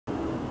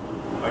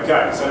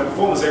Okay, so to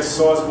perform this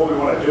exercise, what we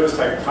want to do is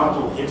take a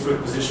comfortable hips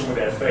width position with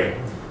our feet.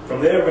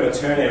 From there, we're going to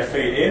turn our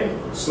feet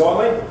in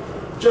slightly,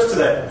 just to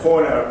that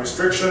point of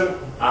restriction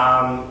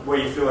where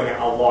you're feeling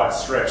a light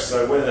stretch.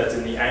 So whether that's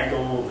in the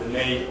ankle, the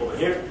knee, or the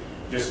hip,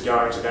 just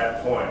going to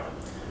that point.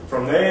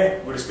 From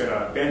there, we're just going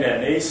to bend our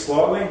knees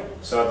slightly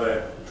so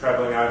they're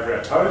travelling over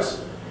our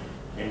toes,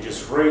 and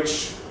just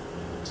reach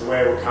to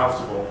where we're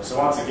comfortable. So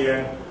once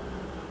again,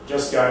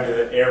 just going to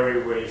the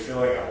area where you're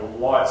feeling a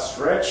light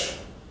stretch,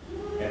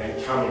 and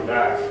then coming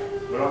back.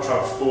 We're not trying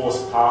to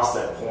force past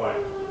that point.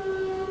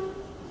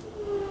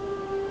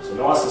 So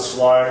nice and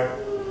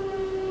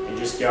slow, and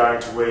just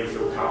going to where you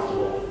feel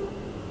comfortable.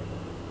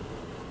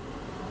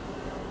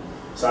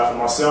 So for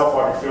myself,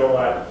 I can feel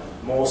that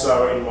more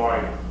so in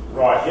my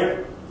right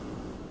hip.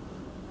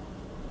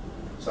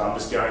 So I'm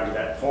just going to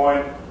that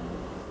point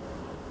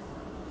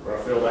where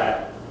I feel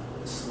that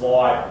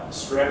slight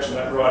stretch in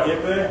that right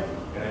hip there,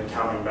 and then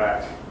coming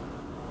back.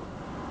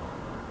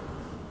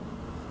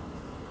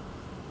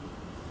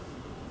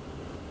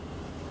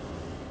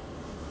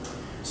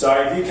 So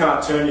if you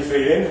can't turn your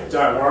feet in,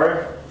 don't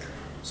worry.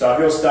 So if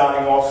you're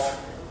starting off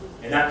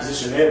in that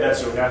position there,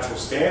 that's your natural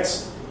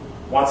stance.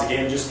 Once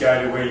again, just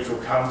go to where you feel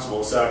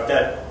comfortable. So if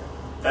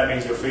that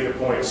means your feet are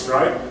pointing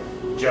straight,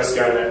 just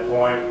go to that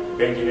point,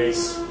 bend your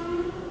knees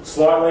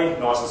slightly,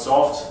 nice and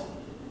soft,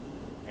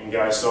 and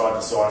go side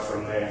to side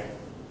from there.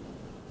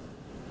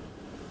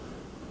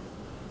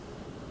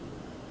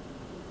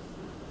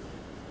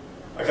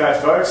 Okay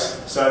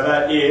folks, so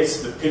that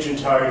is the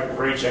pigeon-toed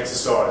reach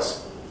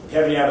exercise. If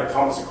you have any other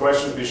comments or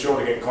questions, be sure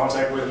to get in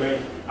contact with me.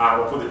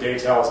 We'll put the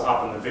details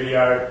up in the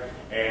video,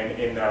 and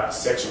in the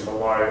section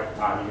below you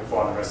can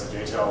find the rest of the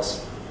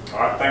details.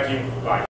 Alright, thank you, bye.